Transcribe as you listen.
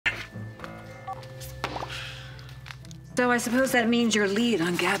So I suppose that means your lead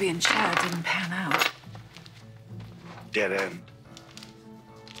on Gabby and Chad didn't pan out. Dead end.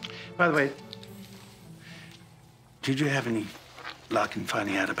 By the way, did you have any luck in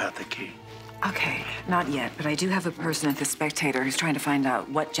finding out about the key? Okay, not yet, but I do have a person at the Spectator who's trying to find out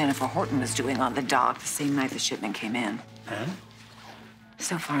what Jennifer Horton was doing on the dock the same night the shipment came in. And?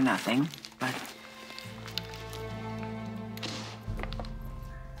 So far, nothing, but...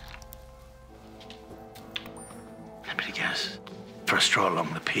 Let me guess. For a stroll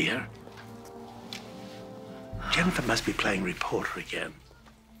along the pier? Jennifer must be playing reporter again.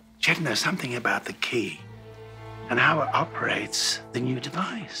 She'd know something about the key and how it operates the new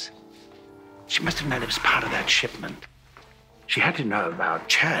device. She must have known it was part of that shipment. She had to know about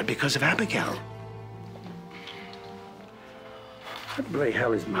Chad because of Abigail. What the bloody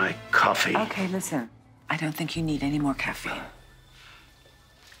hell is my coffee? Okay, listen. I don't think you need any more caffeine.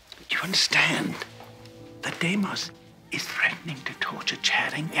 Do you understand that DiMeras is threatening to torture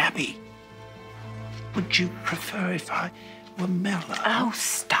Chad and Gabby? Would you prefer if I were mellow? Oh,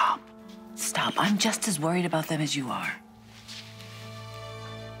 stop. Stop. I'm just as worried about them as you are.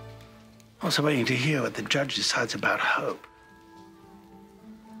 Also waiting to hear what the judge decides about Hope.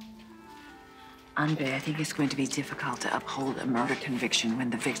 Andre, I think it's going to be difficult to uphold a murder conviction when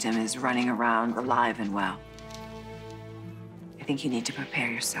the victim is running around alive and well. I think you need to prepare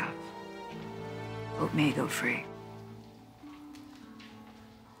yourself. Hope may go free.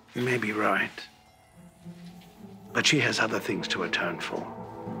 You may be right. But she has other things to atone for.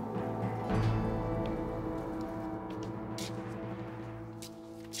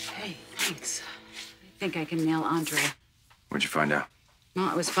 Hey, thanks. I think I can nail Andre. What'd you find out? Well,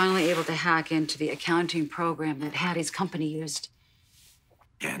 I was finally able to hack into the accounting program that Hattie's company used.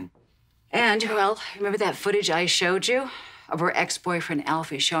 And? And, well, remember that footage I showed you of her ex-boyfriend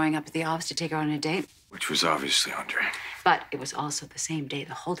Alfie showing up at the office to take her on a date? Which was obviously Andre. But it was also the same day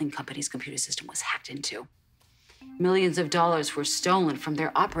the holding company's computer system was hacked into. Millions of dollars were stolen from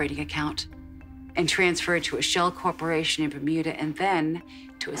their operating account and transferred to a shell corporation in Bermuda and then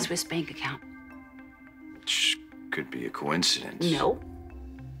to a Swiss bank account. Which could be a coincidence. No,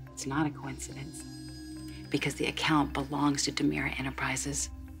 it's not a coincidence. Because the account belongs to DiMeras Enterprises.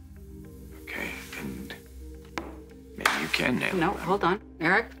 Okay, and maybe you can nail it. No, hold on,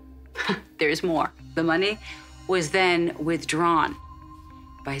 Eric. There's more. The money was then withdrawn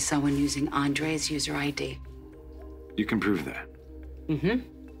by someone using Andre's user ID. You can prove that. Mm-hmm.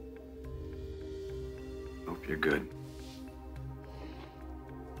 Hope you're good.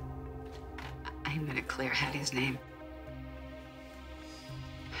 I'm gonna clear Hattie's name.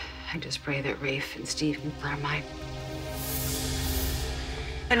 I just pray that Rafe and Steve can clear mine.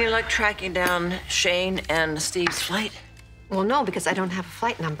 Any luck tracking down Shane and Steve's flight? Well, no, because I don't have a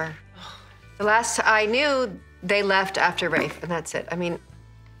flight number. The last I knew, they left after Rafe, and that's it. I mean,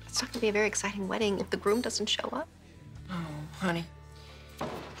 it's not gonna be a very exciting wedding if the groom doesn't show up. Oh, honey.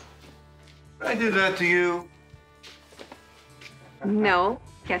 I did that to you. No,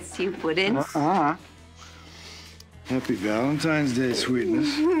 guess you wouldn't. Happy Valentine's Day,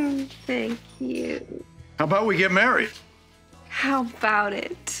 sweetness. Thank you. How about we get married? How about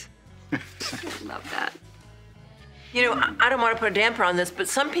it? I love that. You know, I don't want to put a damper on this, but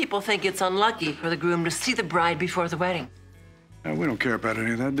some people think it's unlucky for the groom to see the bride before the wedding. We don't care about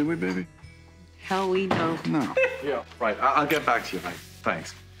any of that, do we, baby? Hell, we know. No. Yeah, right. I'll get back to you, mate.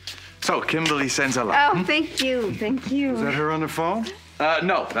 Thanks. So, Kimberly sends her love. Oh, thank you. Thank you. Is that her on the phone?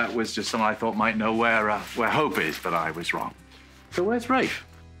 No, that was just someone I thought might know where Hope is, but I was wrong. So where's Rafe?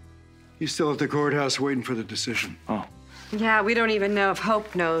 He's still at the courthouse waiting for the decision. Oh. Yeah, we don't even know if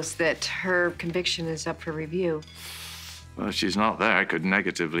Hope knows that her conviction is up for review. Well, if she's not there, it could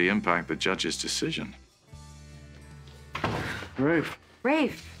negatively impact the judge's decision. Rafe,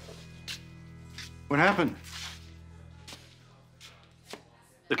 Rafe. what happened?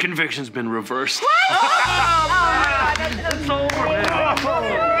 The conviction's been reversed. Oh, my God, It's over now.